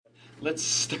Let's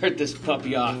start this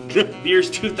puppy off. The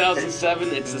year's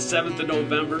 2007. It's the 7th of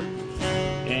November,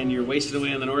 and you're wasting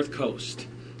away on the North Coast.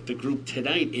 The group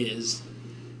tonight is...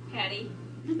 Patty.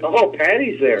 Oh,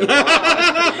 Patty's there.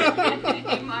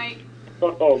 Hey, Mike.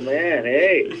 Oh, man,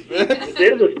 hey. This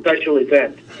is a special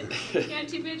event. Yeah,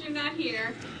 too bad you're not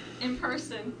here in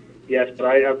person. Yes, but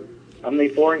I'm the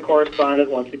foreign correspondent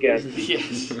once again.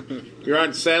 Yes. You're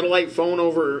on satellite phone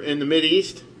over in the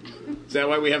Mideast? Is that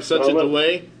why we have such a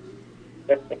delay?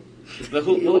 What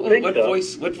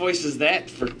voice is that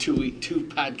for two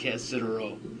podcasts in a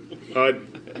row? Hud.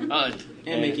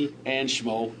 And Mickey. And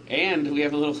Schmo. And we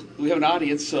have an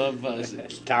audience of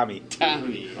Tommy.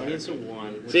 Audience of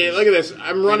one. See, look at this.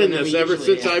 I'm running Better than this we ever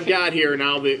usually since have. I've got here.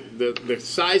 Now the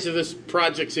size of this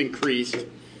project's increased.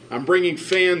 I'm bringing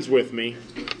fans with me.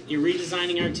 You're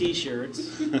redesigning our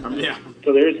T-shirts. Yeah.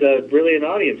 So there's really an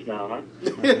audience now,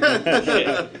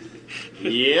 huh?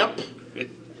 Yep.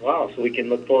 Wow, so we can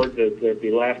look forward to there be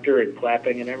laughter and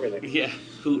clapping and everything. Yeah,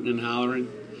 hooting and hollering.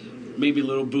 Maybe a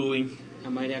little booing. I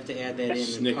might have to add that in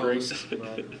Snickering. post.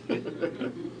 But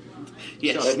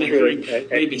Yeah, That's snickering. true.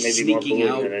 Maybe Maybe more sneaking booing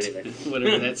out. than anything.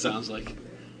 Whatever that sounds like.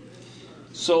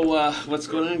 So, what's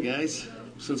going on, guys,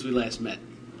 since we last met?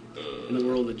 In the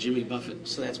world of Jimmy Buffett.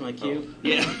 so that's my cue.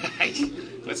 Yeah.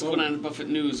 What's going on in Buffett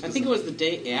news? I think it was the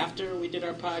day after we did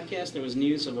our podcast. There was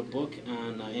news of a book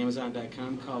on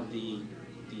Amazon.com called the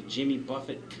Jimmy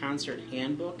Buffett Concert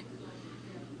Handbook.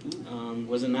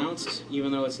 Was announced,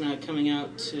 even though it's not coming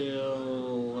out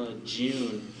till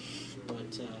June.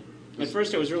 But at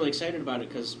first I was really excited about it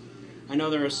because I know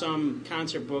there are some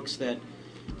concert books that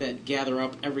gather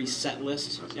up every set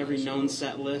list, every known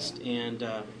set list, and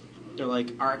they're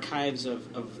like archives of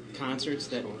concerts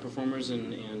that performers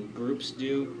and groups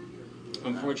do.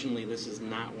 Unfortunately, this is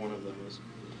not one of those.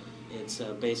 It's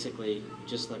basically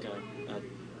just like a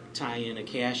tie-in, a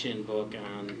cash-in book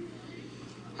on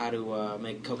how to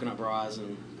make coconut bras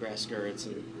and grass skirts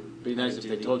and Be nice if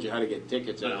they told you how to get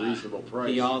tickets at a reasonable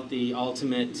price. the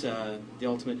ultimate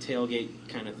tailgate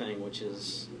kind of thing, which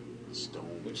is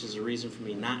a reason for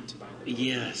me not to buy the book.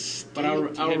 Yes. But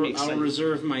I'll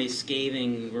reserve my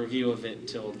scathing review of it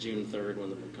till June 3rd when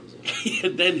the book comes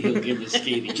out. Then he'll give a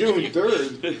scathing. June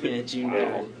 3rd? Yeah, June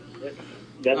Wow. 3rd.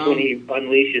 That's when he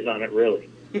unleashes on it, really.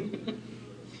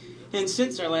 And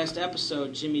since our last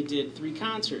episode, Jimmy did 3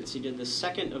 concerts. He did the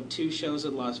second of 2 shows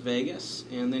at Las Vegas,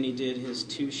 and then he did his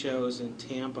 2 shows in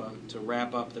Tampa to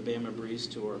wrap up the Bama Breeze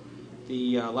tour.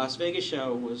 The Las Vegas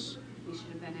show was... You should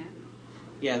have been at.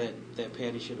 Yeah, that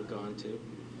Patty should have gone to.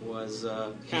 Was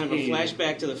kind of a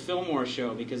flashback to the Fillmore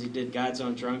show because he did God's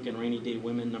Own Drunk and Rainy Day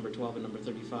Women, number 12 and number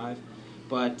 35.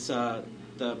 But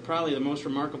probably the most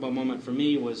remarkable moment for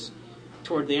me was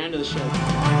toward the end of the show.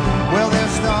 Well, they'll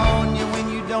stone you when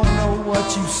you don't know what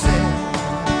you said.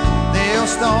 They'll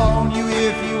stone you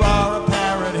if you are a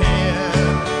parrot head.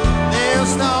 They'll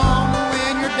stone you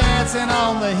when you're dancing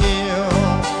on the hill.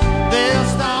 They'll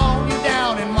stone you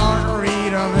down in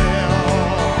Margaritaville.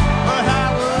 But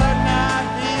I would not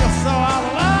feel so all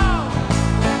alone.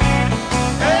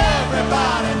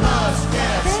 Everybody must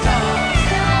get stoned.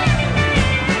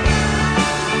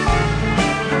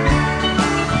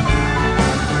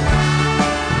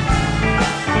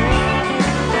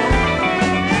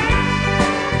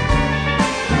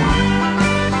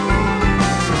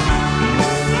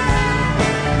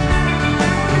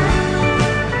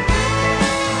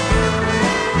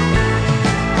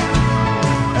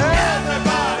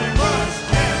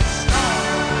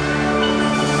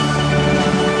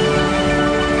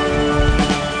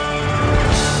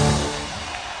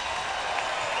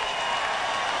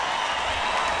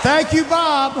 Thank you,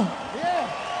 Bob. Yeah.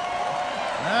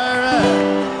 All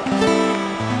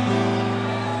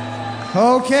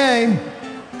right. Okay.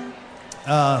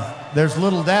 There's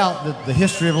little doubt that the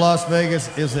history of Las Vegas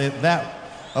is that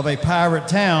of a pirate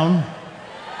town.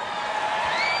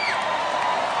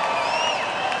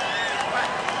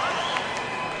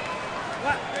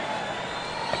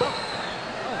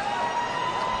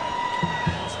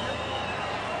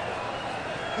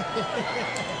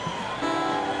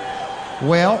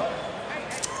 Well,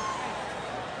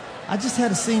 I just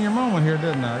had a senior moment here,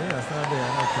 didn't I? Yes, I did.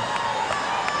 Okay.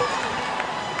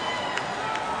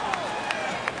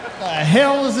 What the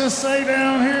hell does this say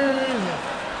down here?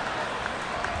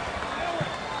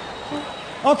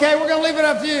 Okay, we're going to leave it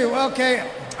up to you. Okay,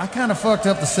 I kind of fucked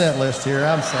up the set list here.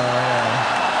 I'm sorry.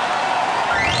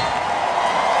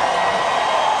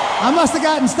 I must have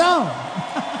gotten stoned.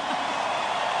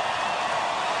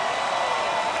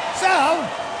 So,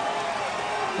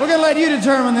 we're going to let you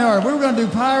determine the order. We were going to do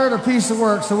pirate or piece of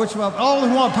work, so which one? All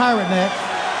who want pirate next.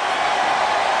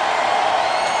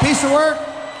 Piece of work.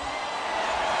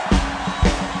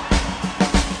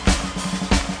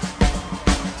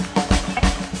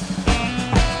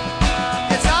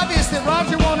 It's obvious that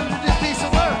Roger wanted to do piece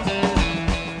of work.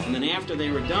 And then after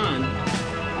they were done,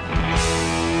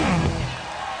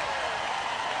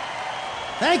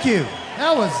 Thank you.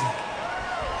 That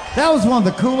was one of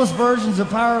the coolest versions of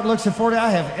Pirate Looks at 40 I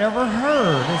have ever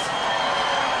heard.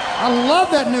 I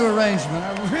love that new arrangement.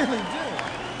 I really do.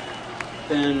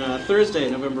 then Thursday,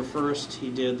 November 1st, he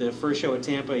did the first show at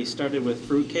Tampa. He started with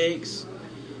Fruitcakes,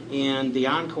 and the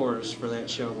encores for that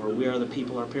show were We Are the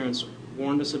People Our Parents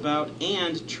Warned Us About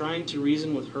and Trying to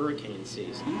Reason with Hurricane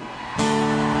Season.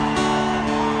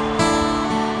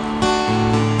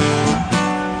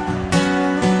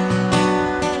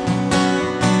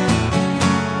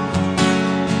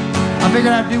 I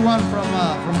figured I'd do one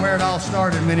from where it all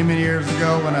started many, many years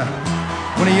ago when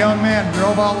a young man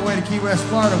drove all the way to Key West,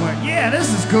 Florida and went, yeah, this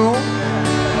is cool.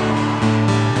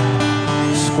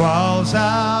 Squalls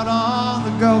out on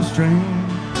the Gulf Stream.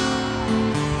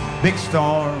 Big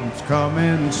storms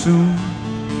coming soon.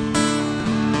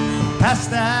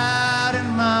 Passed out in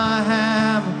my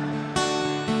hammock.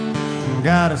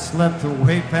 Got slept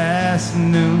way past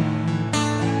noon.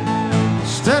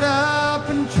 Stood up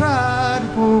and tried to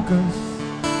focus.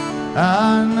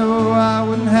 I know I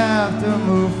wouldn't have to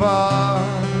move far.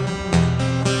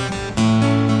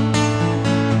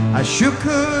 I sure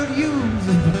could use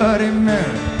a Bloody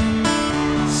Mary,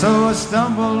 so I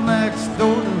stumbled next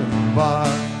door to the bar.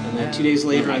 And then 2 days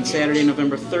later, on Saturday,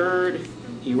 November 3rd,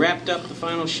 he wrapped up the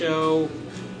final show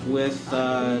with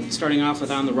starting off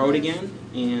with On the Road Again,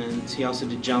 and he also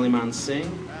did Jolly Man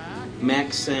Sing.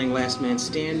 Max sang Last Man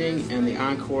Standing, and the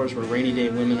encores were Rainy Day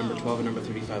Women, number 12 and number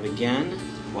 35 again.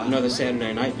 Wow. Another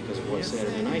Saturday night, because it was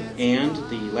Saturday night. And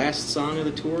the last song of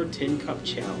the tour, Tin Cup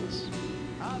Chalice.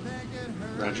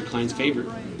 Roger Klein's favorite.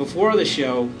 Before the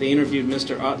show, they interviewed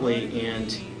Mr. Utley,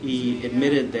 and he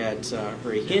admitted that,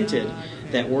 or he hinted,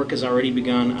 that work has already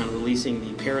begun on releasing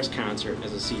the Paris concert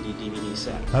as a CD-DVD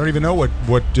set. I don't even know what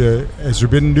has there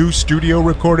been new studio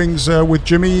recordings with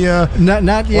Jimmy Not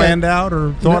yet. planned out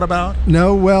or thought about?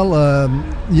 No, well,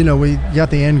 we got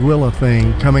the Anguilla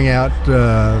thing coming out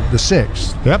the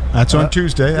 6th. Yep, that's on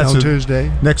Tuesday. That's on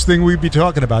Tuesday. Next thing we'd be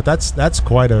talking about. That's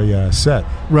quite a set.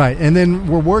 Right, and then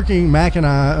we're working, Mac and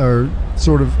I are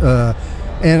sort of,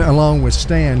 and along with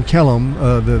Stan Kellum,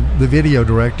 the video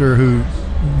director who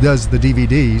does the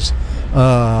DVDs,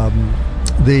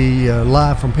 the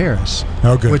Live from Paris.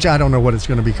 Oh, good. Which I don't know what it's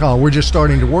going to be called. We're just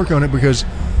starting to work on it because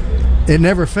it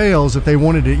never fails if they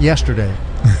wanted it yesterday.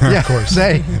 Yeah, of course.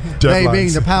 They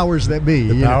being the powers that be.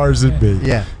 The powers that be.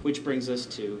 Yeah. Which brings us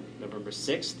to November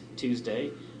 6th,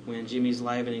 Tuesday, when Jimmy's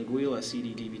Live in Anguilla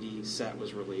CD-DVD set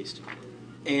was released.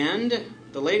 And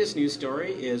the latest news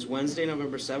story is Wednesday,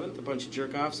 November 7th, a bunch of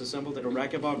jerk-offs assembled at a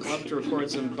racquetball club to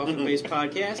record some Buffett-based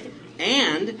podcast.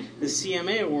 And the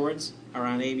CMA Awards are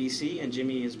on ABC, and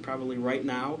Jimmy is probably right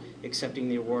now accepting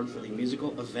the award for the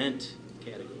musical event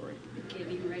category.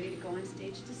 Getting ready to go on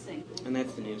stage to sing. And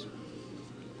that's the news.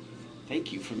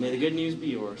 Thank you for May the good news be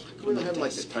yours. We don't have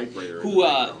like the typewriter.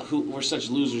 Who we're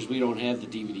such losers we don't have the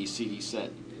DVD CD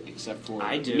set except for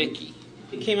I do. Mickey.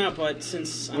 It came out, but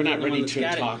since We're not ready to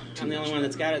got talk it, too I'm the only much one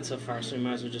that's got it so far, so we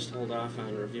might as well just hold off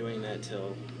on reviewing that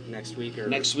till next week or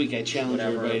Next week I challenge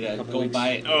whatever, everybody a to couple go weeks- buy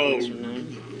it. Oh, weeks from now.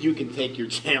 you can take your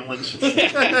challenge.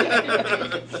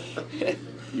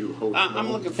 You hope.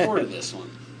 I'm looking forward to this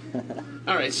one.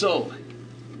 All right, so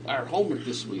our homework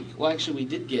this week. Well, actually, we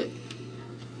did get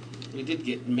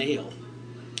mail,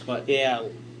 but Yeah,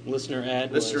 listener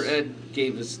Ed. Mr. was Ed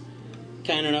gave us.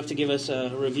 kind enough to give us a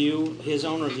review, his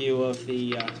own review of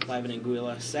the Live in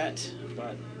Anguilla set,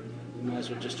 but we might as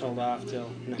well just hold off till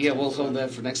next Yeah, we'll episode. hold that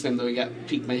for next time. Though he got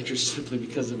piqued my interest simply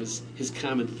because of his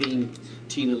common theme.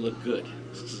 Tina looked good.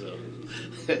 So.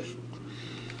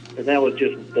 And that was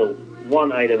just the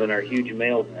one item in our huge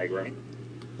mail bag, right?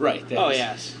 Right. Oh,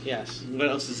 that's- yes. What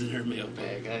else is in her mail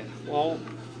bag? Well,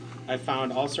 I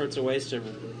found all sorts of ways to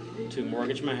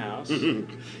mortgage my house. Yeah.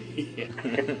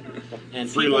 And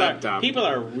Free people laptop. people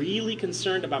are really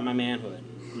concerned about my manhood.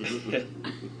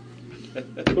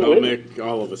 Well, Mick,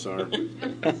 all of us are.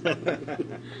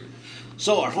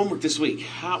 So our homework this week: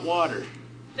 hot water.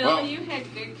 Phil, Well, you had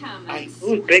good comments.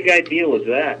 Whose big idea was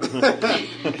that?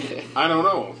 I don't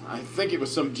know. I think it was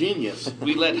some genius.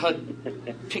 We let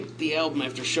HUD pick the album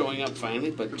after showing up finally,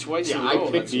 but twice in a Yeah, I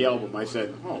row. picked the album. I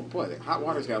said, "Oh boy, Hot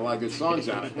Water's got a lot of good songs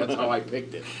on it." That's how I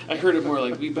picked it. I heard it more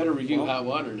like we better review Hot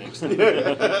Water next time.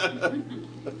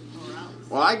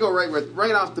 Well, I go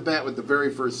right off the bat with the very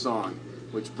first song,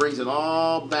 which brings it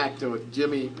all back to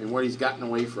Jimmy and what he's gotten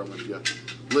away from. If you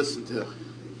listen to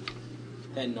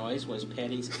that noise was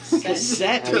Patty's cassette.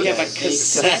 Cassette? We have a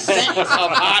cassette of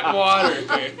hot water.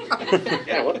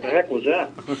 Yeah, what the heck was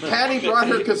that? Patty brought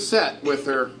her cassette with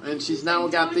her, and she's now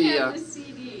got Don't the. have the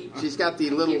CD. She's got the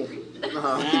little.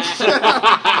 That's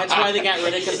why they got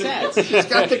rid of cassettes. She's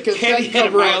got the Patty cassette had a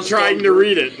cover out milestone trying to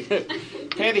read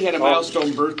it. Patty had a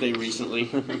milestone birthday recently,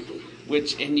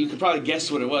 and you could probably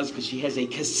guess what it was because she has a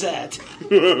cassette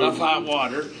of hot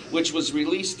water, which was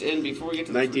released in, before we get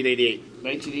to the 1988.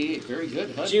 1988. Very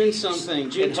good. HUD. June something.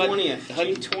 June And HUD- 20th. HUD-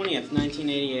 June 20th,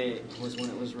 1988 was when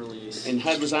it was released. And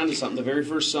HUD was onto something. The very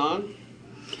first song,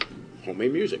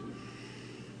 Homemade music.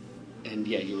 and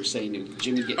yeah, you were saying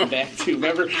Jimmy getting back to,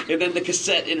 remember? And then the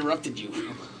cassette interrupted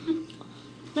you.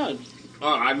 No,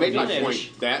 I made my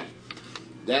Vintage. point.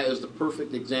 That is the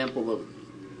perfect example of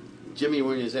Jimmy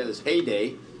when he's at his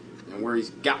heyday and where he's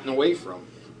gotten away from,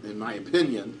 in my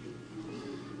opinion.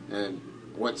 And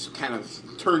what's kind of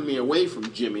turned me away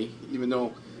from Jimmy, even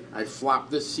though I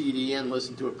flopped this CD in,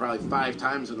 listened to it probably 5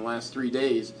 times in the last 3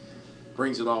 days,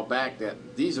 brings it all back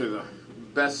that these are the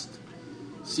best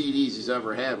CDs he's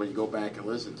ever had when you go back and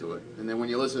listen to it. And then when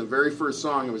you listen to the very first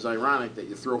song, it was ironic that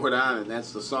you throw it on and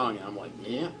that's the song. And I'm like,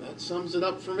 yeah, that sums it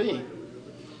up for me.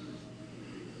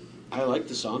 I like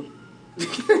the song.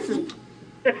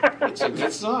 It's a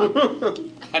good song.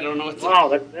 I don't know what to... Wow,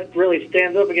 that really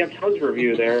stands up against HUD's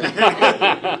review there.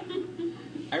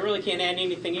 I really can't add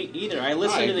anything either. I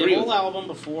listened to the agree whole with album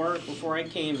before I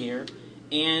came here,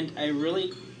 and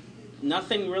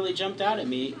nothing really jumped out at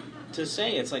me to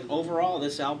say. It's like, overall,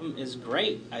 this album is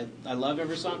great. I love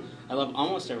every song. I love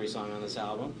almost every song on this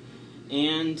album.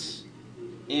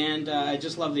 And I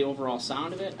just love the overall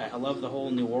sound of it. I love the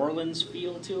whole New Orleans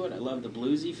feel to it. I love the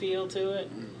bluesy feel to it.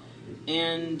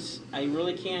 And I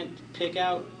really can't pick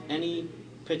out any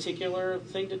particular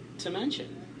thing to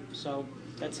mention. So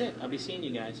that's it. I'll be seeing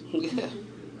you guys.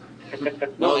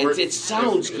 No, it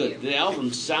sounds good. The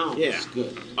album sounds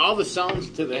good. All the sounds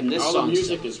to the, And this all the song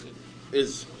music sounds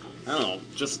is I don't know,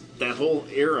 just that whole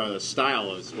era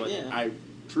style is what I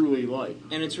truly like.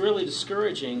 And it's really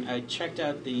discouraging. I checked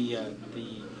out the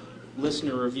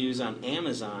listener reviews on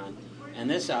Amazon, and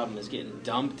this album is getting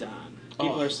dumped on.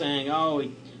 People are saying, "Oh,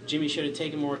 Jimmy should have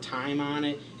taken more time on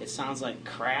it. It sounds like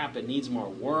crap. It needs more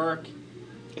work."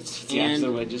 It's the opposite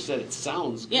of what I just said. It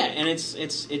sounds good. Yeah, and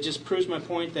it just proves my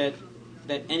point that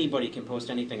anybody can post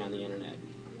anything on the internet.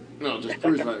 No, it just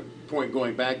proves my point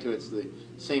going back to it's the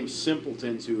same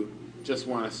simpletons who just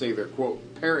want to say they're, quote,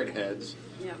 parrot heads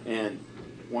and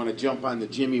want to jump on the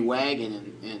Jimmy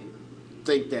wagon and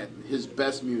think that his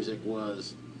best music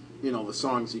was, the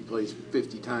songs he plays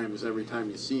 50 times every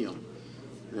time you see him.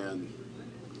 And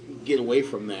get away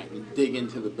from that and dig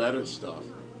into the better stuff.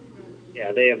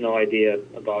 Yeah, they have no idea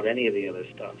about any of the other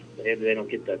stuff. They don't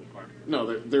get that far.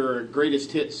 No, they're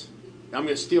greatest hits. I'm going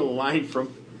to steal a line from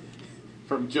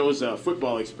Joe's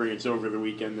football experience over the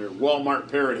weekend. They're Walmart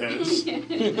parrot heads.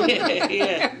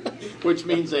 Yeah. Which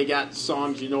means they got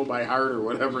songs you know by heart or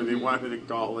whatever they wanted to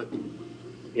call it.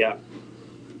 Yeah.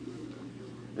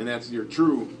 And that's your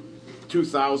true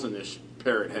 2000-ish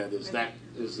parrot head. Is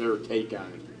their take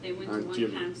on it? They went to one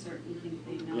Jimmy. concert and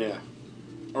think they know. Yeah.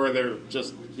 Or they're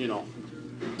just,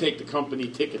 take the company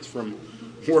tickets from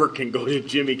work and go to a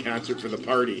Jimmy concert for the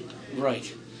party.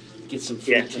 Right. Get some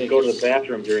free tickets. And go to the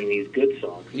bathroom during these good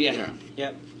songs. Yeah.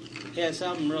 Yep. Yeah, this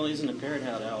album really isn't a Parrot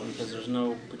Head album because there's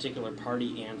no particular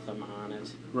party anthem on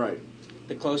it. Right.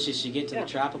 The closest you get to the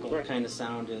tropical kind of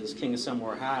sound is King of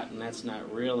Somewhere Hot, and that's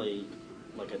not really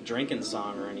like a drinking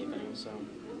song or anything. So.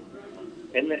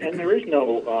 And there is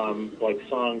no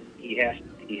song he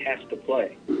has to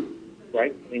play,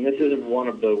 right? I mean, this isn't one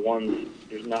of the ones.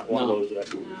 There's not one of those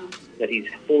that he's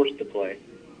forced to play.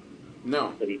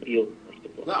 No. That he feels forced to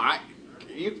play. No,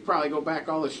 you could probably go back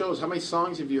all the shows. How many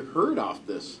songs have you heard off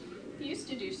this? He used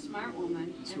to do Smart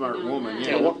Woman. Smart Woman,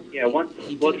 Once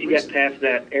you get past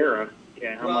that era,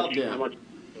 how much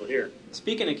you'll hear.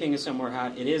 Speaking of King of Somewhere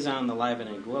Hot, it is on the Live in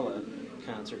Anguilla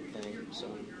concert thing. So.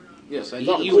 Yes,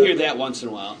 you hear that once in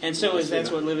a while. And so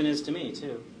That's What Living Is to Me,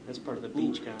 too. That's part of the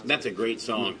beach concert. That's a great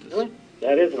song. Really?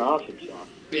 That is an awesome song.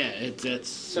 Yeah, it's...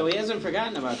 So he hasn't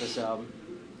forgotten about this album.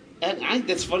 And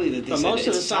that's funny that they But said most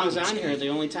of the it songs sounds on good. here, the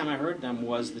only time I heard them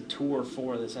was the tour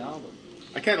for this album.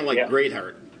 I kind of like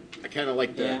Greatheart. I kind of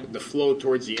like the flow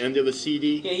towards the end of the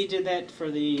CD. Yeah, he did that for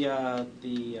the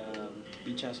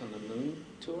Beach House on the Moon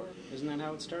tour. Isn't that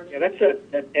how it started? Yeah, that's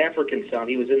that African sound.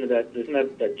 He was into that.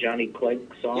 Isn't that Johnny Clegg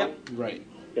song? Yep. Right.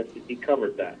 He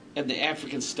covered that. And the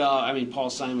African style, I mean, Paul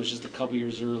Simon was just a couple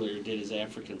years earlier did his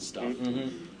African stuff. Mm-hmm.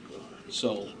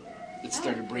 So it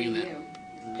started bringing that.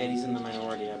 Patty's in the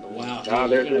minority, I believe. Wow.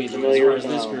 There's a As familiar far as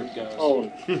this group goes.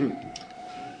 Oh.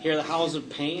 Hear the howls of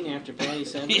pain after Patty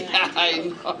said that? Yeah, I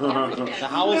know. The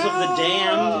howls of the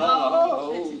damned.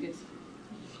 Oh, that's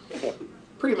a good.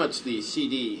 Pretty much the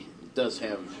CD does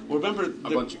have Remember a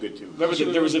bunch of good tunes.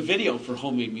 Remember, there was a video for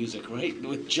Homemade Music, right?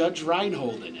 With Judge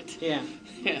Reinhold in it. Yeah.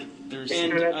 Yeah, there's.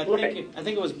 And That's I right.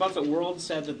 think it was Buffett World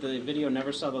said that the video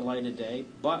never saw the light of day,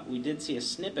 but we did see a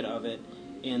snippet of it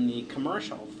in the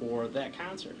commercial for that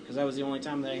concert, because that was the only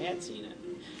time that I had seen it.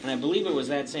 And I believe it was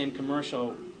that same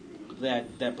commercial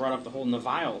that brought up the whole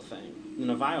Navile thing, the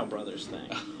Navile brothers thing.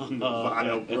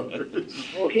 Navile Brothers.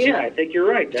 Oh, yeah, I think you're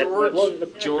right. That was the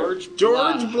George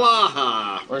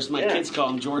Blaha. Or as my Yeah. kids call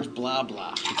him, George Blah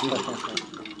Blah.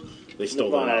 They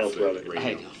stole Navile that off the Brothers. I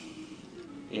radio. know.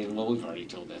 And, well, we've already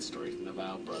told that story, the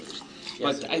Navile brothers.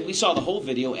 Yes, But we saw the whole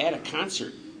video at a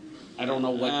concert. I don't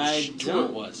know what tour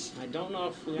it was. I don't know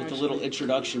if we With actually... a little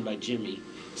introduction by Jimmy,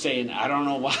 saying, I don't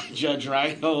know why Judge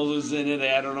Reinhold was in it.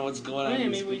 I don't know what's going on. Yeah,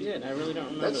 in this maybe we video." did. I really don't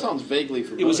remember. That sounds vaguely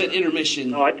familiar. It was an intermission.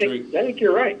 No, I think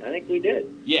you're right. I think we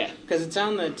did. Yeah. Because it's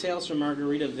on the Tales from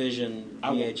Margarita Vision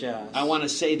VHS. I want to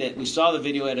say that we saw the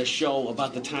video at a show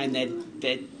about the time that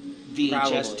VHS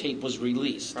Probably. tape was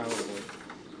released. Probably.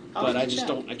 But I just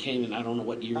don't, I don't know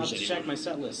what I'll years have to anymore. check my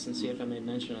set list and see if I made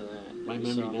mention of that. My We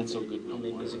memory saw not so good no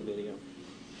Homemade more. music video.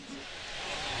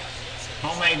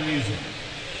 Homemade Music,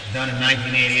 done in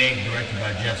 1988, directed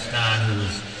by Jeff Stein, who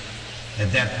was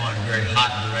at that point a very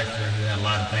hot director who had a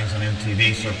lot of things on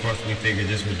MTV, so of course we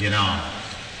figured this would get on.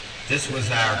 This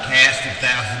was our cast of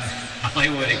thousands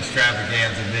Hollywood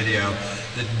extravaganza video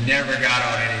that never got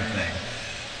on anything.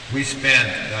 We spent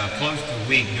close to a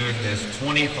week doing this,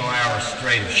 24 hours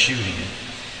straight of shooting it.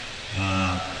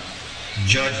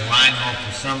 Judge Reinhold,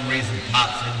 for some reason,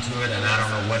 pops into it, and I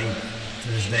don't know what to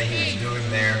this day he was doing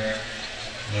there.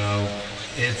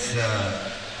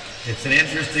 It's an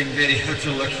interesting video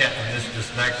to look at from this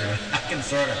perspective. I can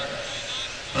sort of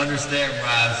understand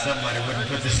why somebody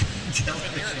wouldn't put this on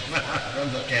television when I go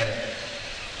look at it.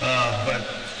 But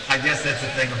I guess that's the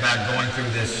thing about going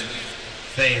through this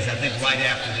phase. I think right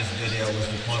after this video was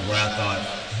the point where I thought,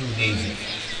 who needs it?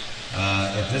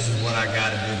 If this is what I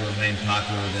got to do to remain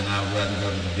popular, then I would rather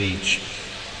go to the beach.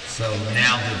 So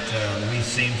now that we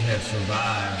seem to have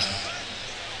survived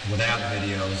without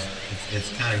videos,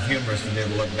 it's kind of humorous to be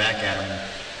able to look back at them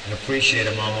and appreciate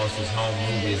them almost as home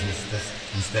movies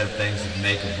instead of things that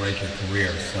make or break your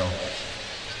career. So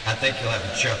I think you'll have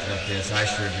a chuckle at this. I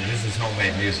sure do. This is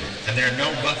Homemade Music. And there are no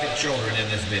Buffett children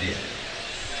in this video.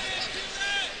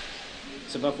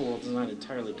 So Buffalo is not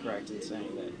entirely correct in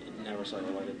saying that it never saw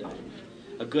the light of day.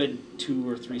 A good 2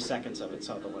 or 3 seconds of it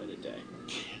saw the light of day.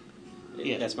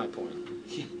 Yeah. That's my point.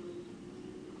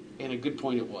 And a good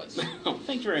point it was. Oh,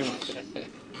 thank you very much.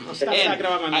 I'll stop talking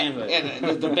about my manhood.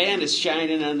 And the band is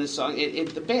shining on this song.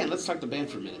 The band, let's talk the band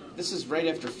for a minute. This is right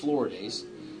after Floor Days,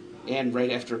 and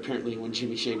right after apparently when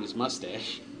Jimmy shaved his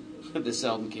mustache, this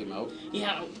album came out.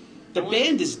 Yeah. The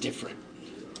band is different.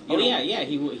 Oh, yeah.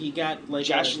 He got like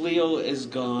Josh Leo is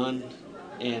gone,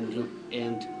 and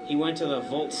he went to the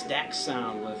Volt Stack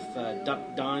sound with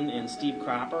Duck Dunn and Steve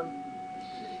Cropper.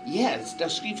 Yeah,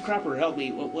 Steve Cropper helped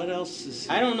me. What else is?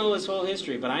 I don't know his whole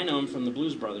history, but I know him from the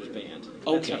Blues Brothers band.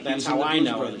 Okay, That's how I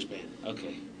know Brothers him. band.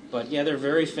 Okay. But yeah, they're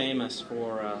very famous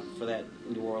for that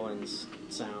New Orleans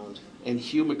sound. And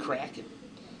Hugh McCracken,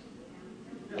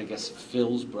 I guess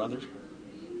Phil's brother.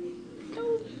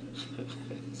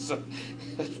 So,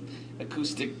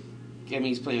 acoustic. I mean,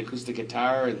 he's playing acoustic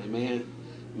guitar and the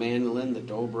mandolin, the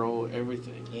dobro,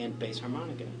 everything. And bass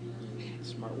harmonica.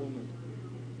 Smart Woman.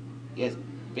 Yes,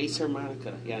 bass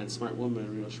harmonica. Yeah, and Smart Woman, a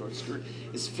real short skirt.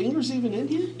 Is Fingers even in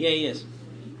here? Yeah, he is.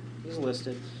 He's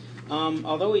listed.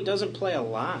 Although he doesn't play a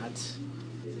lot,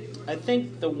 I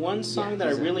think the one song that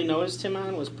I really noticed him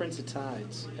on was Prince of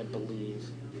Tides, I believe.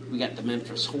 We got the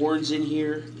Memphis Horns in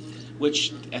here,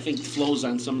 which I think flows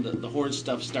on some of the horn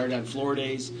stuff. Started on Floor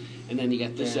Days, and then you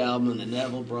got this album, and the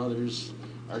Neville Brothers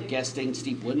are guesting.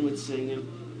 Steve Winwood singing.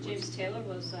 James Taylor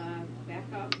was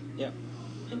backup. Yep.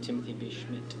 And Timothy B.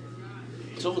 Schmidt.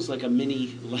 It's almost like a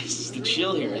mini License to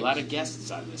Chill here. A lot of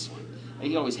guests on this one.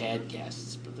 He always had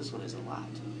guests, but this one has a lot.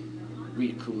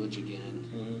 Rita Coolidge again.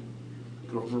 Mm-hmm.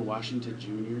 Grover Washington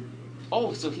Jr.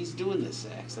 Oh, so he's doing the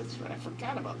sax. That's right. I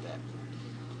forgot about that.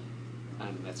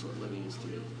 And that's what living is to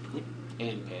me.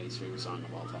 And Patty's favorite song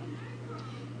of all time.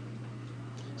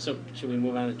 So, should we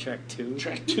move on to track 2?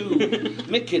 Track 2.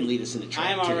 Mick can lead us into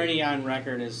track 2. I'm already on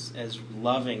record as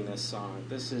loving this song.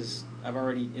 It's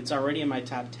already in my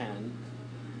top 10,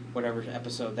 whatever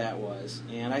episode that was,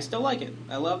 and I still like it.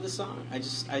 I love the song.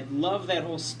 I love that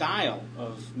whole style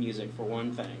of music for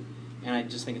one thing, and I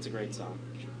just think it's a great song.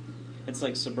 It's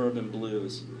like suburban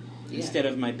blues. Instead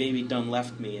of my baby done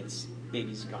left me, it's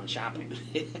baby's gone shopping.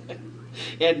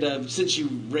 And since you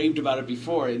raved about it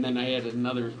before, and then I had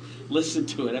another listen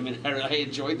to it, I mean, I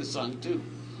enjoyed the song too.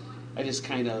 I just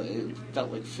kind of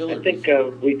felt like filler. I think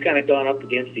we've kind of gone up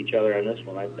against each other on this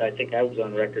one. I think I was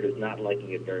on record as not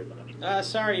liking it very much.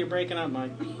 Sorry, you're breaking up,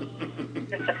 Mike.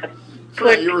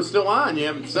 Right, you were still on. You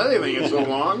haven't said anything in so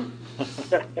long.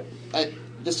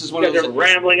 This is one of those. They're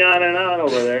rambling on and on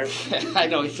over there. I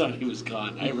know, he thought he was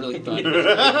gone. I really thought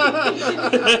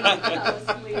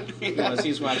he was.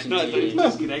 He's watching no,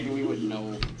 TV. We wouldn't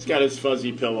know. He's got his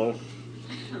fuzzy pillow.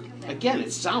 Again,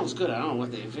 it sounds good. I don't know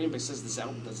if anybody says this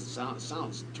album doesn't sound. It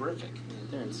sounds terrific. Yeah,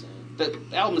 they're insane. The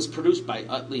album is produced by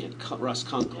Utley and Russ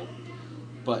Kunkel,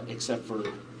 but except for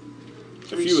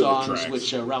three few of the songs tracks.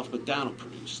 which Ralph McDonald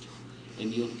produced,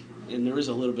 and there is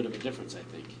a little bit of a difference, I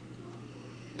think,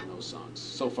 in those songs.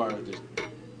 So far, we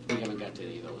haven't got to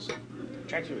any of those.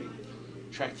 Track 3.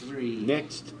 Track 3.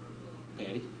 Next.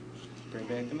 Patty. Bring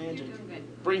Back the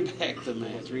Magic. Bring Back the That's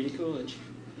Magic. Reedy Coolidge.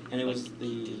 And it was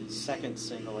the second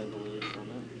single, I believe, from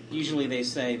it. Usually they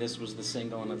say this was the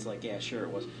single, and it's like, yeah, sure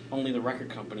it was. Only the record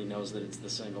company knows that it's the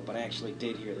single, but I actually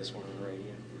did hear this one on the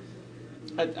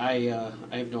radio.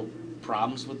 I have no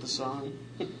problems with the song.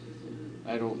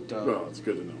 I don't. Well, it's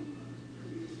good to know.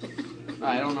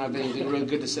 I don't have anything really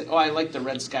good to say. Oh, I like the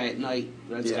Red Sky at Night,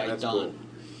 Red Sky at Dawn.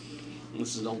 Cool.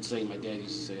 This is an old saying my dad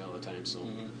used to say all the time, so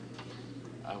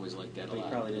I always like that a But you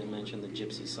lot. probably didn't mention the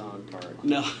gypsy song part.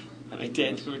 No, I think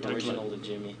did. it was original to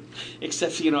Jimmy.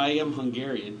 Except, I am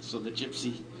Hungarian, so the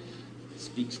gypsy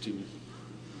speaks to me.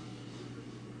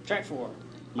 Track 4.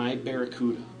 My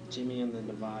Barracuda. Jimmy and the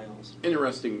Neviles.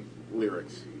 Interesting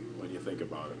lyrics when you think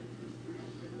about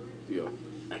it. You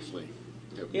actually.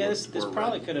 Yeah, this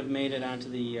probably could have made it onto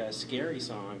the scary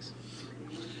songs.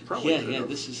 Probably Yeah,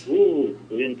 this is... Ooh,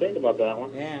 we didn't think about that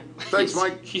one. Yeah. Thanks,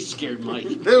 Mike. He scared Mike.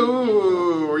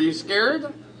 Ooh, were you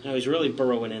scared? No, he's really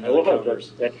burrowing into I the was.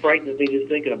 covers. That frightens me just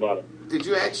thinking about it. Did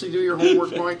you actually do your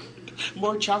homework, Mike?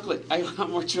 More chocolate. I want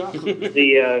more chocolate.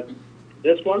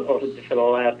 This one or for the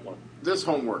last one? This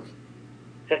homework.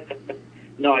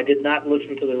 No, I did not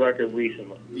listen to the record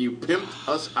recently. You pimped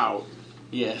us out.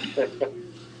 Yeah.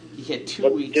 You had 2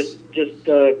 But weeks. just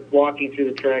walking through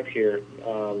the tracks here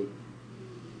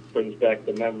brings back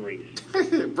the memories.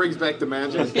 It brings back the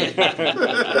magic. Brings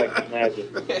back the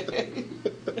magic.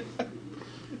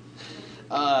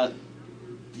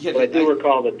 Yeah, But I do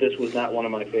recall that this was not one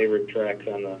of my favorite tracks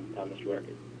on this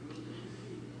record.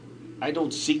 I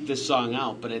don't seek this song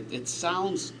out, but it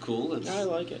sounds cool. I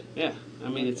like it. Yeah, I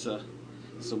mean it's a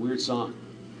weird song.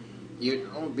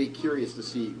 You'd be curious to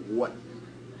see what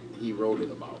he wrote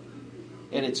it about.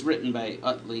 And it's written by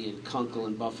Utley and Kunkel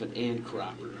and Buffett and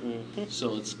Cropper. Mm-hmm.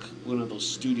 So it's one of those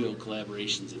studio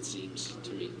collaborations, it seems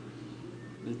to me.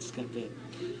 It's got that,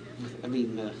 I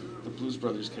mean, the Blues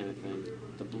Brothers kind of thing,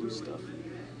 the blues stuff,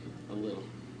 a little.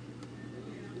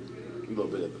 A little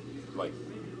bit of like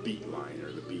beat line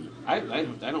or the beat. I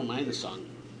don't mind the song.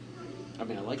 I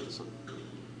mean, I like the song.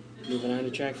 Moving on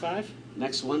to track 5.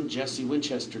 Next one, Jesse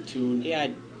Winchester tune. Yeah,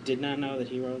 I did not know that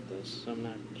he wrote this, so I'm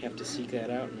not have to seek that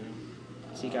out now.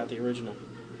 Seek out the original.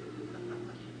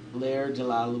 L'air de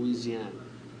la Louisiane.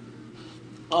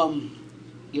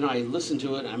 I listened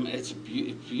to it. It's a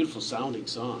beautiful sounding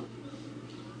song,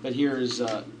 but here is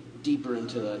deeper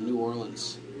into the New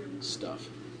Orleans stuff,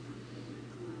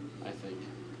 I think.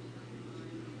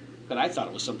 But I thought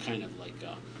it was some kind of like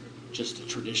just a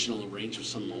traditional arrangement,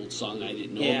 some old song I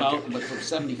didn't know about, but from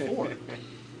 '74,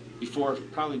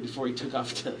 probably before he took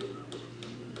off to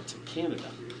Canada.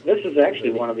 This is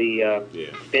actually one of the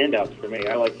standouts for me.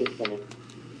 I like this one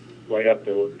right up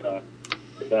there with the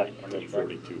best on this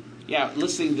record. Yeah,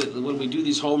 listening to when we do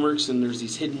these homeworks and there's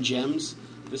these hidden gems,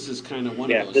 this is kind of one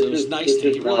Yeah, of those. this It was is- nice this to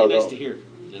is hear, one really of nice to those. hear,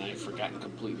 and I've forgotten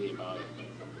completely about it.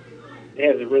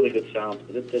 It has a really good sound.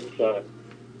 It is a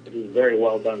very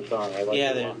well done song. I like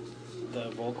it a lot. the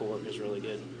vocal work is really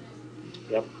good.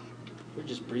 Yep. We're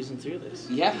just breezing through this.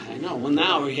 Yeah, I know. Well,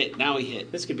 now we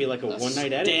hit. This could be like a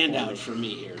one-night edit. Standout for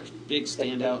me here. Big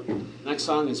standout. Next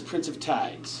song is Prince of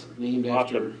Tides, named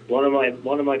after. Awesome.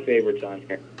 One of my favorites on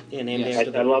here. Yeah, named Yes.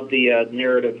 after I love the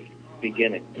narrative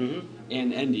beginning. Mhm.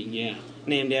 And ending, yeah.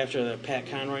 Named after the Pat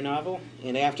Conroy novel.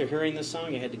 And after hearing this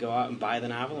song, I had to go out and buy the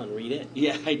novel and read it.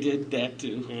 Yeah, I did that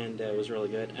too. And it was really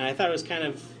good. And I thought it was kind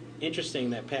of interesting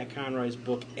that Pat Conroy's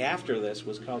book after this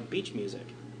was called Beach Music.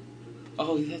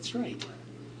 Oh, that's right.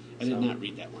 I did So, not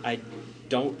read that one. I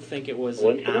don't think it was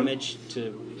an homage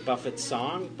to Buffett's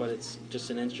song, but it's just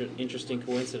an interesting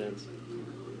coincidence.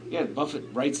 Yeah, Buffett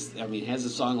writes. I mean, has a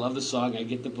song, love the song. I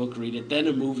get the book, read it, then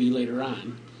a movie later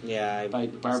on. Yeah, by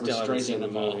Barbara still haven't seen Streisand the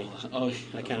of all. movie. Oh,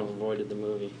 I kind of avoided the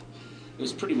movie. It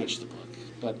was pretty much the book,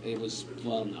 but it was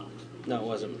no. No, it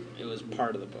wasn't. It was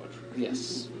part of the book.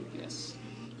 Yes.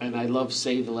 And I love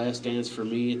 "Save the Last Dance" for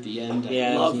me at the end. Yeah,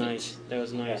 I that love was nice. That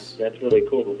was nice. Yeah, that's really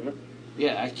cool, isn't it?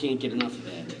 Yeah, I can't get enough of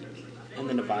that. And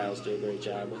the Neviles do a great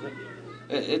job with it.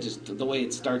 It just the way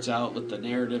it starts out with the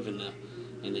narrative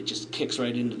and it just kicks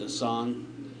right into the song,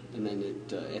 and then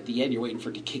it at the end you're waiting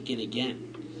for it to kick in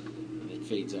again, and it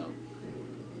fades out.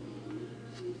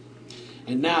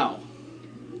 And now,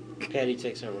 Patty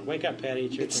takes over. Wake up, Patty!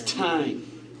 It's your it's turn. time.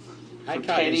 I for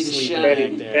caught Patty you to sleeping shine.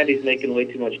 back there. Patty's making way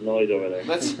too much noise over there.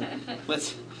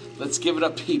 Let's give it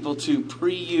up, people, to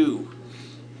Pre-U.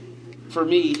 For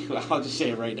me, I'll just say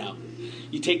it right now.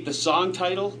 You take the song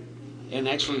title and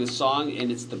actually the song,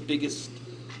 and it's the biggest.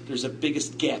 There's a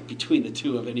biggest gap between the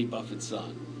two of any Buffett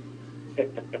song.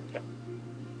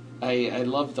 I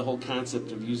love the whole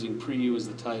concept of using Pre-U as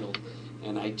the title,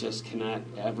 and I just cannot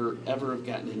ever have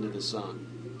gotten into the song.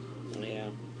 Yeah.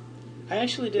 I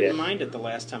actually didn't mind it the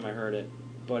last time I heard it,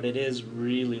 but it is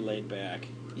really laid back.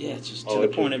 Yeah, it's just to the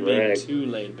point of being too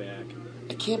laid back.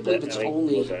 I can't believe it's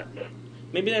only...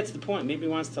 Maybe that's the point. Maybe he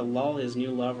wants to lull his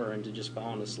new lover into just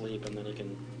falling asleep, and then he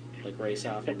can race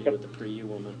off and be with the Pre-U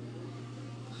woman.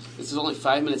 This is only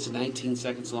 5 minutes and 19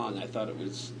 seconds long. I thought it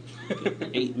was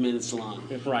 8 minutes long.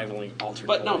 Rivaling Alter.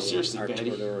 But no, seriously, Arturo Patty.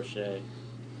 de Roche.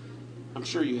 I'm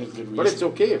sure you have good reason. But it's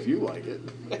okay if you like it.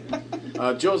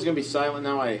 Joe's going to be silent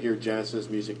now. I hear Genesis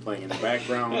music playing in the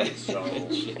background, so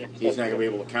he's not going to be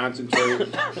able to concentrate.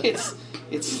 It's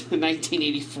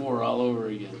 1984 all over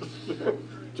again.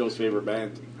 Joe's favorite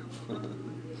band.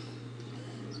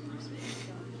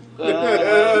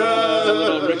 The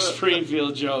little Rick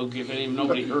Springfield joke, if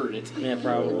nobody heard it. Yeah,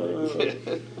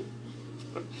 probably.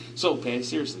 So, Patty,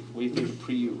 seriously, what do you think of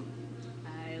Pre-U?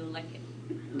 I like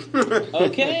it.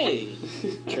 Okay.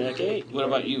 Track 8. What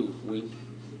about you, Wing?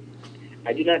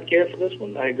 I do not care for this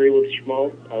one. I agree with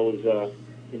Schmo. I was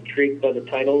intrigued by the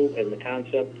title and the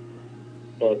concept,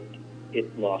 but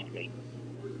it lost me.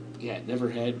 Yeah, it never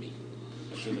had me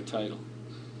after the title.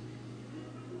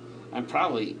 I'm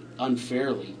probably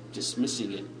unfairly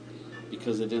dismissing it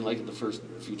because I didn't like it the first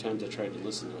few times I tried to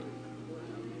listen to it.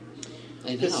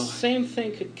 The same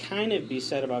thing could kind of be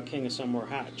said about King of Somewhere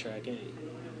Hot, Track 8.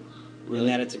 Really? In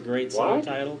that it's a great song What?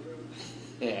 title.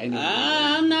 Yeah, I know.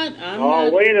 I'm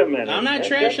not. Wait a minute. I'm not That's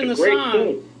trashing a the great song,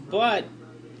 tune. but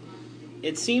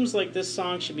it seems like this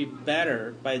song should be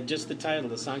better by just the title.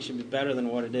 The song should be better than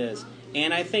what it is,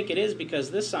 and I think it is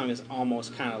because this song is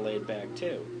almost kind of laid back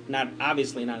too.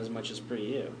 Obviously not as much as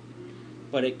Pre-U,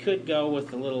 but it could go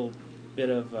with a little bit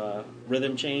of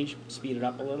rhythm change, speed it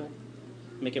up a little,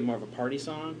 make it more of a party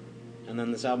song, and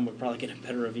then this album would probably get a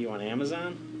better review on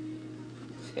Amazon.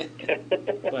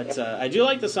 But I do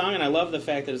like the song, and I love the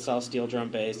fact that it's all steel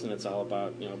drum based, and it's all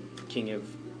about being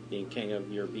king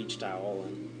of your beach towel.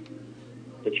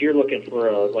 But you're looking for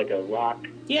a rock.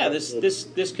 Yeah, this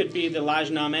could be the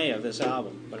Lajname of this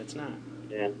album, but it's not.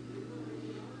 Yeah.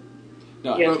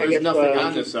 No, Yeah, I there's guess, nothing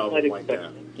on this album I'd like expect-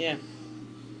 that. Yeah.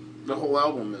 The whole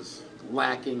album is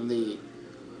lacking the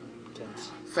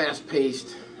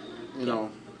fast-paced,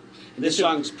 This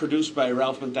song's produced by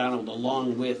Ralph McDonald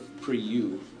along with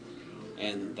Pre-U,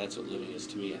 and that's what Living is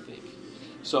to me, I think.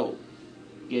 So,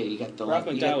 yeah, you got the... Ralph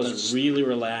McDowell was really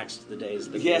relaxed the days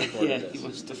that he recorded this. He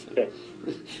must have...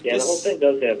 Yeah, the whole thing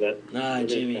does have that. Nah, It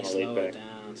is Jimmy, kinda slow laid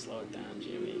it down,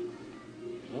 Jimmy.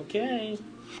 Okay.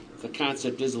 The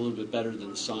concept is a little bit better than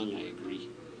the song, I agree.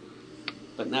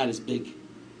 But not as big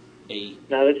a...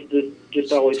 Now, this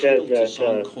just always has title to that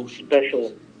song quotient.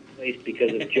 special place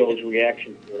because of Joe's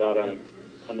reaction to it out on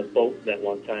the boat that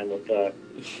one time with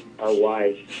our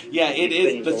wives. Yeah, it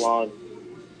is. Sings along.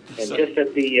 And So- just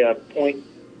at the point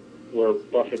where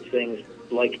Buffett sings,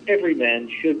 like every man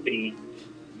should be,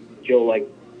 Joe,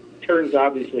 turns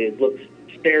obviously and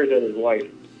stares at his wife,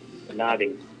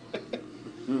 nodding.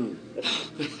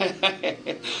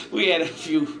 We had a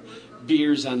few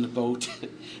beers on the boat.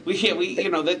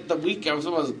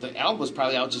 The album was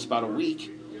probably out just about a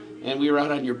week, and we were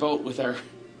out on your boat with our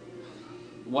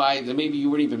wives. And maybe you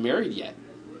weren't even married yet.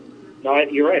 No,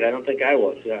 you're right. I don't think I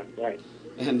was. Yeah, right.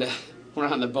 And we're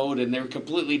on the boat, and they're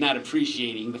completely not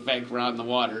appreciating the fact we're out in the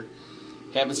water,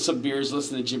 having some beers,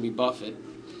 listening to Jimmy Buffett.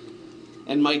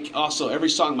 And Mike also, every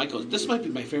song, Mike goes, "This might be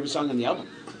my favorite song on the album."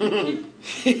 And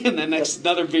then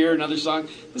another beer, another song.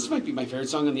 "This might be my favorite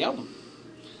song on the album."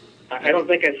 I don't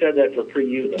think I said that for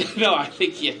Pre-U, though. No, I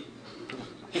think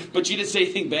But you didn't say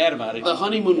anything bad about it. The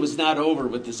honeymoon was not over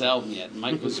with this album yet.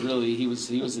 Mike was really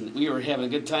we were having a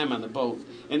good time on the boat.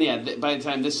 And yeah, by the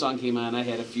time this song came on, I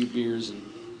had a few beers and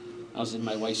I was in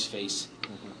my wife's face,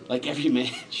 like every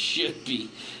man should be.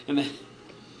 And then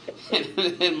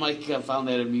and Mike found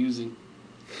that amusing.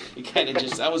 It kind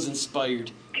of I was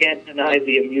inspired. Can't deny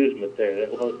the amusement there.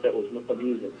 That was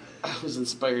amusing. I was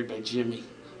inspired by Jimmy.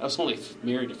 I was only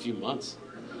married a few months,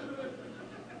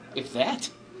 if that.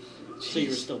 So you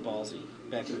were still ballsy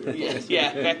back in the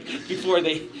back before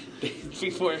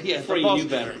before you knew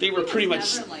better. They were pretty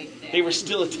much they were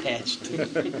still attached.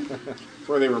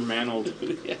 Before they were mantled.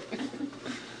 Yeah.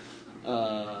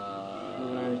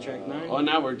 Moving on to track 9. Oh,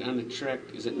 now we're on the track.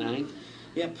 Is it 9?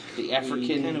 Yep. The African we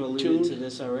kind of alluded tune? to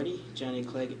this already. Johnny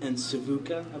Clegg and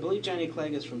Savuka. I believe Johnny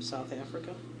Clegg is from South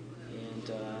Africa.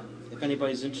 And if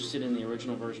anybody's interested in the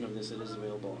original version of this, it is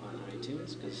available on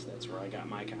iTunes, because that's where I got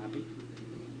my copy.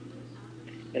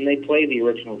 And they play the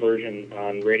original version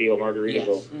on Radio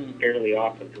Margaritaville Yes. fairly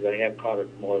often, because I have caught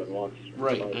it more than once.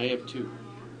 Right, I have too.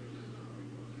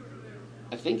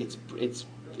 I think it's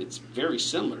very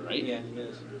similar, right? Yeah, it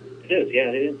is. It is,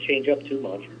 yeah. They didn't change up too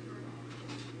much.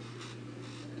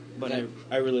 But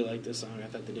I really like this song. I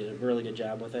thought they did a really good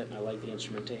job with it, and I like the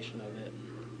instrumentation of it.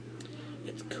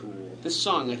 It's cool. This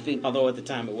song, I think, although at the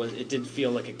time it did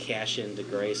feel like a cash in to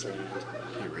Graceland.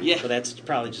 Yeah, but that's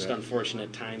probably just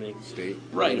unfortunate timing.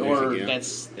 Right, or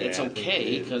that's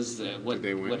okay, because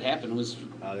what happened was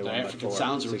the African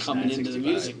sounds were coming into the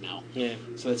music now. Yeah,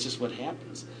 so that's just what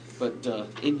happens. But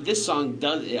this song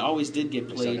it always did get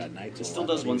played. It still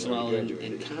does once in a while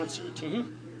in concert.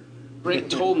 Mm-hmm.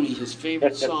 Greg told me his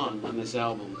favorite song on this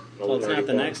album. Well, it's not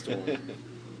the next one.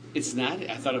 It's not?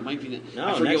 I thought it might be the... No,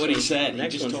 I forget what he said.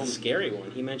 Next he just one's told a scary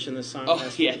one. He mentioned this song.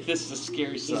 Oh, yeah, this is a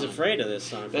scary song. He's afraid of this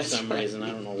song for some reason.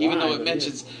 I don't know why. Even though it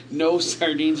mentions no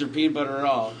sardines or peanut butter at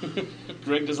all.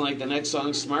 Greg doesn't like the next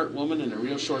song, Smart Woman in a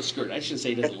Real Short Skirt. I shouldn't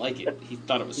say he doesn't like it. He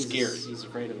thought it was scary. He's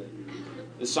afraid of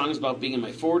it. This song is about being in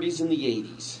my 40s and the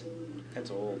 80s. That's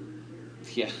old.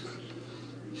 Yeah.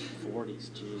 40s,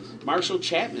 jeez. Marshall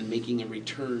Chapman making a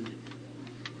return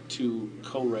to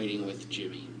co-writing with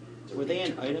Jimmy. Were they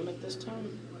an item at this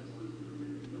time?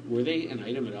 Were they an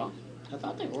item at all? I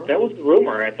thought they were. That was the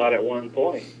rumor, I thought, at one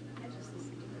point.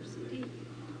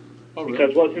 Oh, really?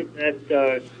 Because wasn't that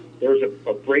there was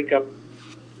a breakup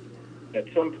at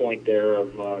some point there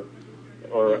of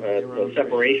or a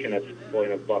separation at some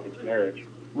point of Buffett's marriage,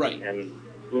 right? And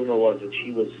rumor was that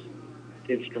she was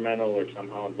instrumental or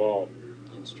somehow involved.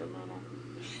 Instrumental.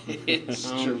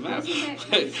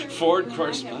 Ford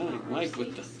correspondent Mike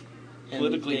with the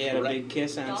politically they had correct. a big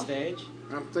kiss on stage.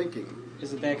 I'm thinking.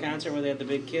 Is it that concert where they had the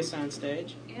big kiss on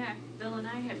stage? Yeah, Bill and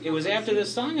I had. It was after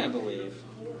this song, I believe.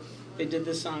 They did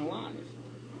this song live.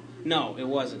 No, it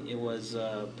wasn't. It was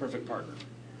Perfect Partner.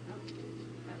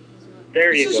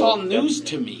 There you go. This is all news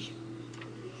to me.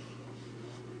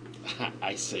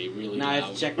 I say really. Now I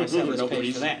have to check my Sellers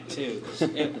page for that too.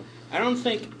 I don't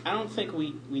think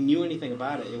we knew anything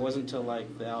about it. It wasn't until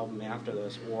like the album after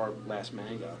this or Last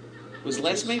Mango. Was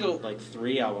Last Mango like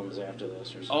 3 albums after this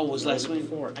or something? Oh, was Last Mango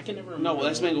before? I can never remember. No,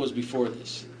 Last Mango was before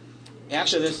this.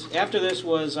 After this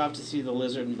was Off to See the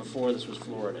Lizard, and before this was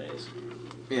Floridays.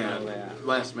 Yeah,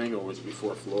 Last Mango was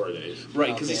before Floridays.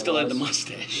 Right, because he still had the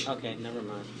mustache. Okay, never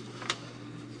mind.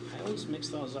 I always mix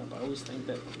those up. I always think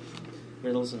that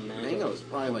Riddles and Mango was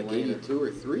probably like 82 or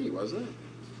 3, wasn't it?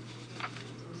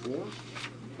 4?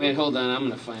 Wait, hold on. I'm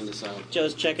going to find this out.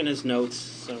 Joe's checking his notes,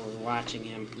 so we're watching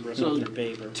him ripple through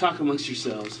paper. Talk amongst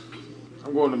yourselves.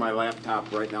 I'm going to my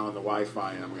laptop right now on the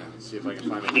Wi-Fi, and I'm going to see if I can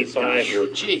find a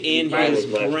In his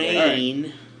brain.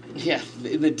 Right. Yeah,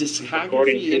 the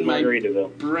discography in my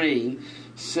brain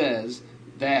says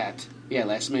that,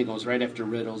 Last Mango was right after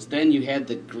Riddles. Then you had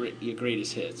your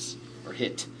greatest hits, or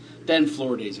hit. Then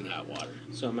Floridays and Hot Water.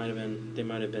 So they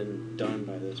might have been done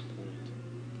by this point.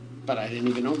 But I didn't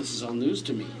even know. This is all news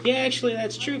to me. Yeah, actually,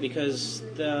 that's true, because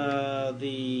the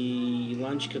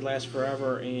Lunch Could Last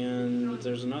Forever, and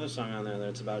there's another song on there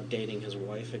that's about dating his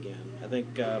wife again. I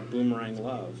think Boomerang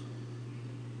Love.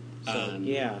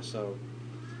 So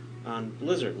on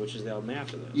Blizzard, which is the album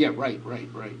after this. Yeah, right.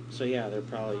 So yeah, they're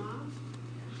probably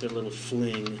their little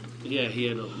fling. Yeah,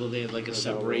 they had like a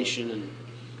separation and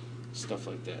stuff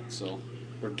like that. So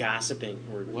we're gossiping.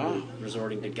 We're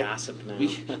resorting to gossip now.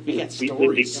 We got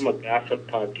stories. We've become a gossip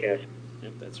podcast.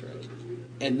 Yep, that's right.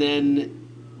 And then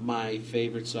my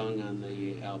favorite song on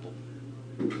the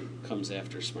album comes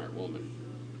after Smart Woman,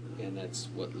 and that's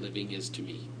What Living Is to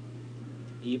Me.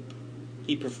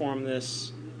 He performed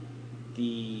this the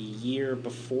year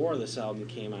before this album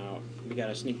came out. We got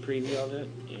a sneak preview of it,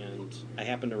 and out. I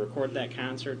happened to record that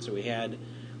concert, so we had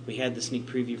the sneak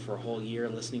preview for a whole year,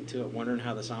 listening to it, wondering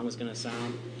how the song was going to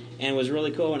sound, and it was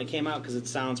really cool when it came out because it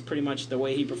sounds pretty much the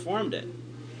way he performed it,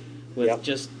 with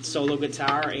just solo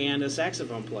guitar and a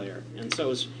saxophone player, and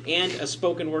a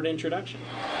spoken word introduction.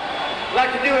 I'd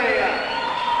like to do a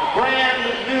brand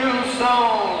new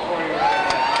song for you right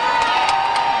now.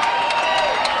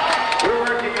 We're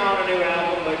working on a new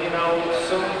album, but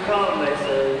soon to come, they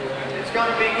say. It's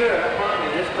going to be good, I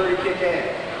promise you. It's pretty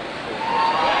kick-ass.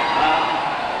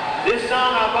 This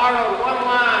song, I borrowed one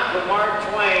line from Mark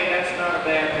Twain. That's not a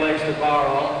bad place to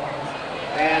borrow.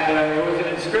 And it was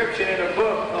an inscription in a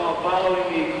book called Following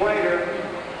the Equator.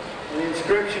 The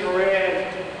inscription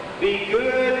read, "Be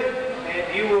good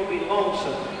and you will be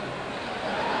lonesome."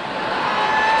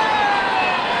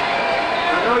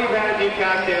 I know you've had a few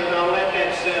cocktails, and I'll let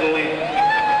that settle in.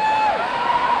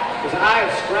 Because I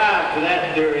ascribe to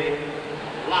that theory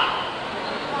a lot.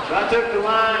 So I took the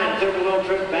line and took a little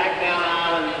trip back down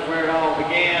island to where it all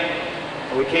began.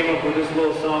 And we came up with this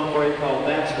little song for you called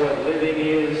 "That's What Living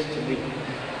Is to Me."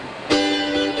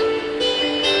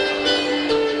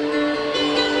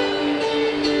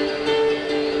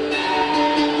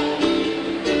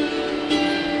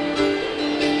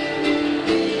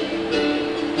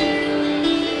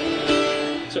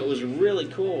 So it was really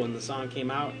cool when the song came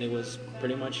out, and it was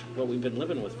pretty much what we've been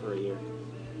living with for a year.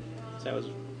 So that was...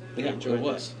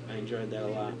 I enjoyed that a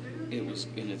lot. It was,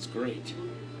 and it's great.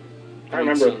 I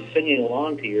remember singing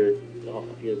along to your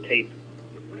tape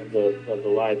of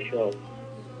the live show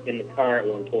in the car at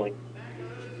one point.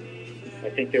 I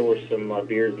think there were some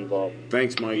beers involved.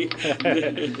 Thanks, Mike.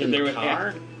 In the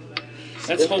car?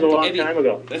 Let's hope a long time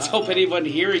ago. Let's hope anyone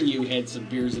hearing you had some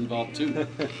beers involved too.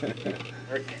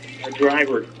 Our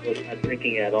driver was not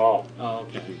drinking at all. Oh,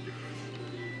 okay.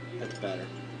 That's better.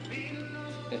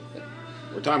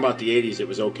 We're talking about the 80s. It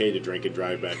was okay to drink and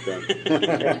drive back then.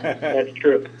 That's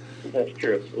true. That's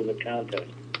true. It was a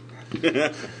contest.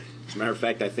 As a matter of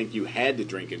fact, I think you had to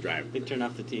drink and drive. They turned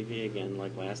off the TV again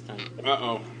like last time.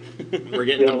 Uh-oh. We're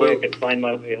getting the the way I boat. could find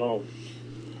my way home.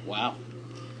 Wow.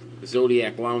 The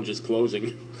Zodiac Lounge is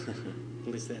closing.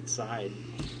 At least that side.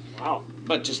 Wow.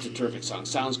 But just a terrific song.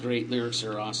 Sounds great. Lyrics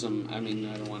are awesome. I mean,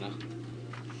 I don't want to...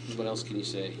 What else can you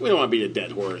say? We don't want to beat a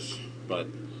dead horse, but...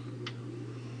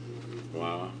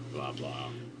 Blah, blah, blah.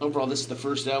 Overall, this is the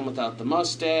first album without the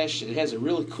mustache. It has a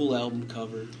really cool album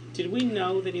cover. Did we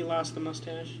know that he lost the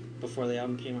mustache before the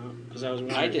album came out? Because I was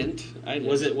wondering. I didn't.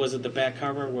 Was it the back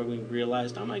cover where we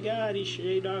realized, oh my God, he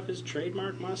shaved off his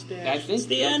trademark mustache? I think it's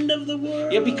the end of the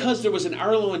world. Yeah, because there was an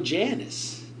Arlo and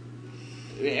Janice.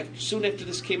 Soon after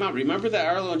this came out, remember that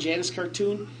Arlo and Janice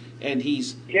cartoon? And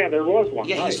there was one.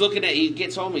 Yeah, right. he's looking at. He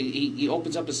gets home. He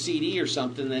opens up a CD or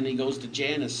something. And then he goes to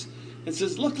Janice and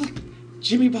says, "Look,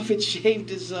 Jimmy Buffett shaved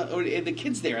his." And the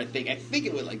kid's there. I think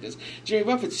it went like this. Jimmy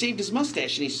Buffett shaved his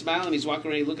mustache, and he's smiling. He's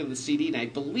walking around, looking at the CD, and I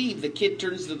believe the kid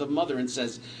turns to the mother and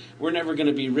says, "We're never going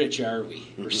to be rich, are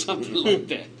we?" Or something like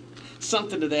that.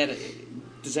 Something to that.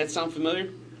 Does that sound familiar?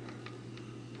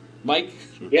 Mike?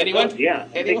 Yeah, anyone? Yeah.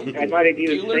 Anyone? I might have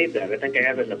even Bueller? saved that. I think I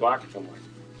have it in the box somewhere.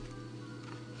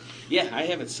 Yeah, I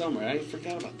have it somewhere. I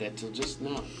forgot about that till just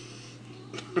now.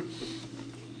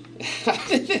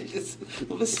 this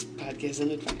podcast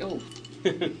ended. Oh.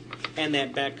 And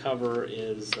that back cover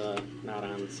is not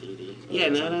on the CD. Yeah,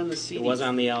 not on the CD. It was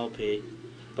on the LP,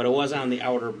 but it was on the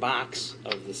outer box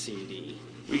of the CD.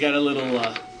 We got a little,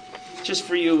 just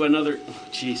for you, another...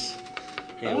 Jeez.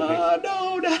 Yeah,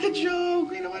 no, not a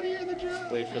joke. We don't want to hear the joke.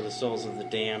 Wait for the souls of the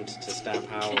damned to stop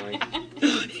howling.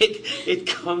 It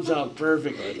comes out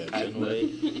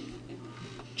perfectly.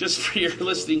 Just for your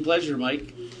listening pleasure,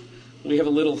 Mike, we have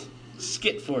a little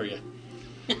skit for you.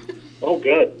 Oh,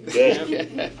 good.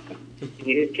 Can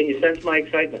you sense my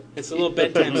excitement? It's a little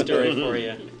bedtime story for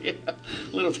you. Yeah, a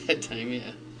little bedtime,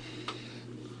 yeah.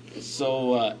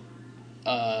 So,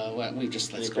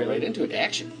 let's go right into it.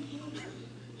 Action.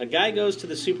 A guy goes to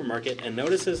the supermarket and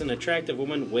notices an attractive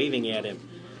woman waving at him.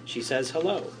 She says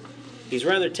hello. He's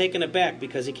rather taken aback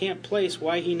because he can't place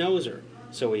why he knows her.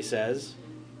 So he says,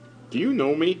 "Do you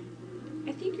know me?"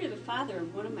 I think you're the father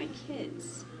of one of my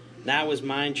kids. Now his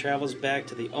mind travels back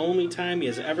to the only time he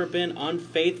has ever been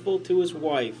unfaithful to his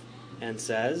wife and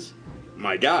says,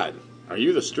 "My God, are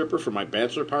you the stripper for my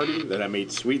bachelor party that I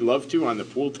made sweet love to on the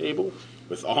pool table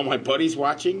with all my buddies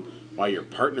watching while your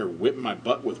partner whipped my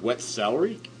butt with wet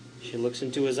celery?" She looks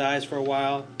into his eyes for a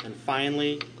while, and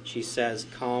finally she says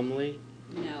calmly,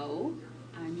 No,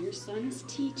 I'm your son's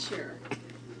teacher.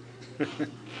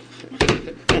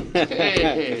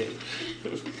 Hey.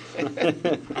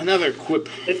 Another quip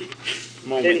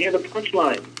moment. Didn't hear the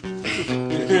punchline.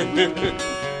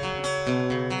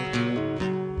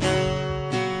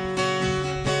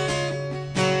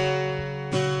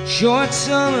 Short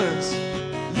summers,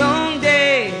 long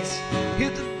days,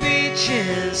 hit the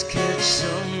beaches, catch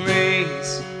some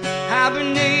rays,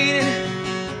 hibernated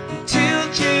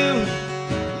until June,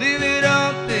 live it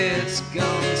up, it's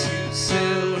gone too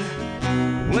soon.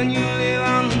 When you live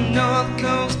on the North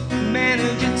Coast,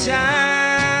 manage your time.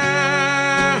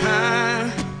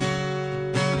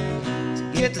 To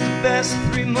get to the best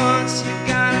of 3 months, you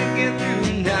gotta get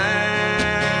through 9.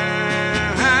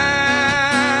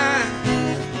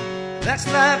 That's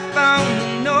life on the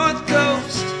North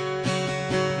Coast.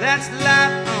 That's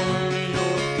life on the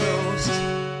North Coast.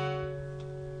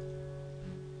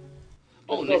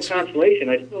 Oh, no consolation.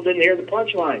 I still didn't hear the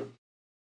punchline.